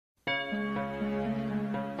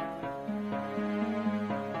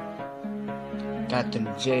Got them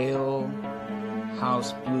jailhouse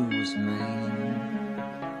blues, man.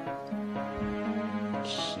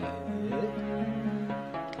 Shit.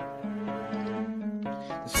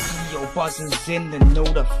 The CEO buzzes in to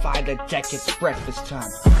notify the deck it's breakfast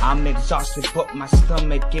time. I'm exhausted, but my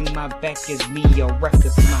stomach and my back is me a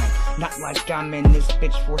reckless mind. Not like I'm in this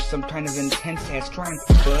bitch for some kind of intense ass crime,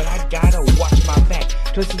 but I gotta watch my back.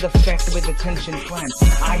 Just the fact that with the tension climbs,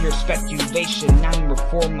 I hear speculation,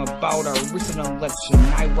 non-reform about our recent election.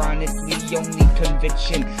 Ironically, only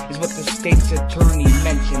conviction is what the state's attorney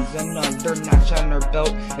mentions. Another notch on her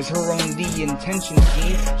belt is her only intention.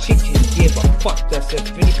 See, she can give a fuck us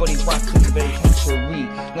if anybody walks into the penitentiary.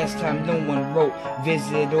 Last time no one wrote,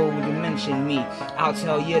 visit, or would mention me. I'll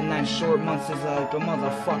tell you, 9 short months is like a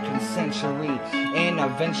motherfucking century. And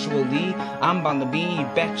eventually, I'm bound to be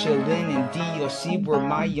back chillin' in DLC, where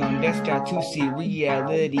my young ass got to see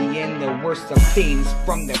reality and the worst of things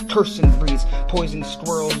from the cursing breeze, poison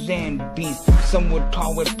squirrels and bees. Some would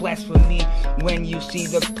call it blasphemy when you see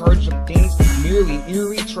the purge of things. Merely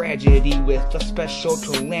eerie tragedy with a special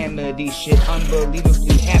calamity. Shit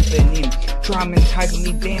unbelievably happening,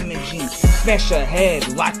 traumatizingly damaging. Smash a head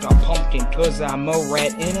like a pumpkin, cause I'm a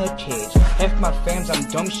rat in a cage. Half my fans on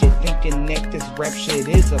dumb shit thinking that this rap shit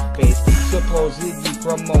is a phase. Supposedly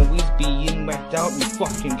from always being whacked out and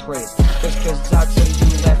fucking crazy. Just cause I tell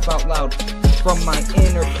you laugh out loud from my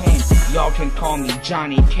inner pain. Y'all can call me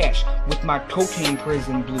Johnny Cash with my cocaine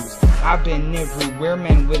prison blues. I've been everywhere,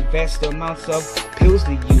 man, with vast amounts of pills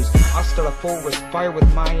to use. I'll start a forest fire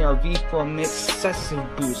with my RV from excessive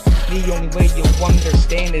booze. The only way you'll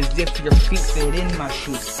understand is if your feet fit in my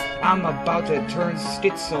shoes. I'm about to turn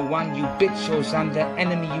schizo on you bitchos. I'm the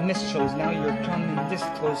enemy you mischose. Now you're coming this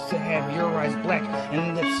close to have your eyes black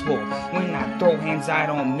and lips swole. When I throw hands, I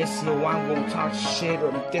don't miss you. I won't talk shit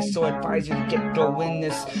or this, so advise you to get going.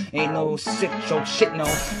 This ain't no sick joke shit, no.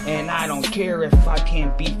 And I don't care if I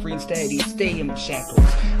can't be free and steady, stay in shackles.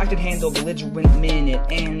 I could handle belligerent minute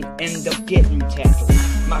and end up getting tackled.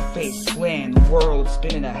 My face slammed, world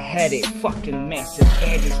spinning a headache, fucking massive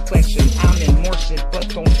badges flashing. I'm in more shit, but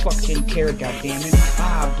don't fucking care, goddammit.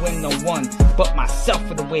 I blame no one but myself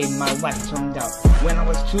for the way my life turned out. When I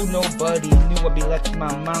was 2, nobody knew I'd be like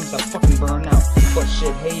my mom's a fucking burnout. But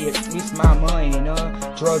shit, hey, at least my mama ain't a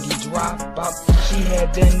druggy dropout. She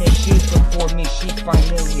had them issues before me, she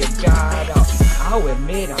finally got out. I'll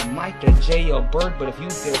admit I'm like a jailbird, but if you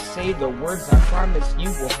dare say the words, I promise you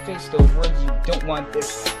will face the words you don't want.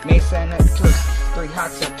 This may sound like curse. 3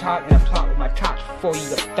 hots are caught in a plot with my cock before you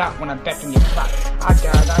get thought when I'm back in your plot. I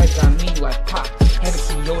got eyes on me like pop. Heavy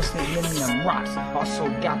CEO sneaking in them rocks. Also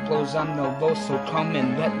got blows on the low, so come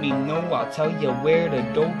and let me know. I'll tell you where to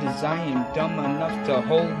go, cause I am dumb enough to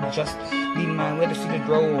hold. Just leave my legacy to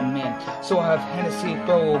grow, man. So I have Hennessy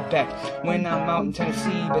throw back when I'm out in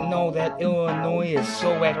Tennessee. But know that Illinois is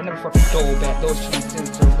so whack, I'll never fucking go back. Those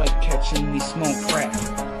chances are like catching me smoke crack.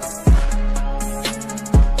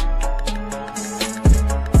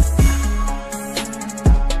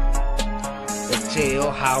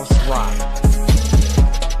 Jailhouse rock.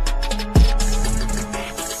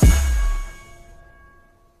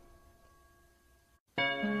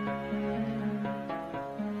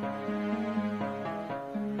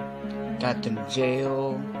 Got them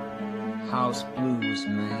jailhouse blues,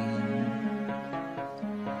 man.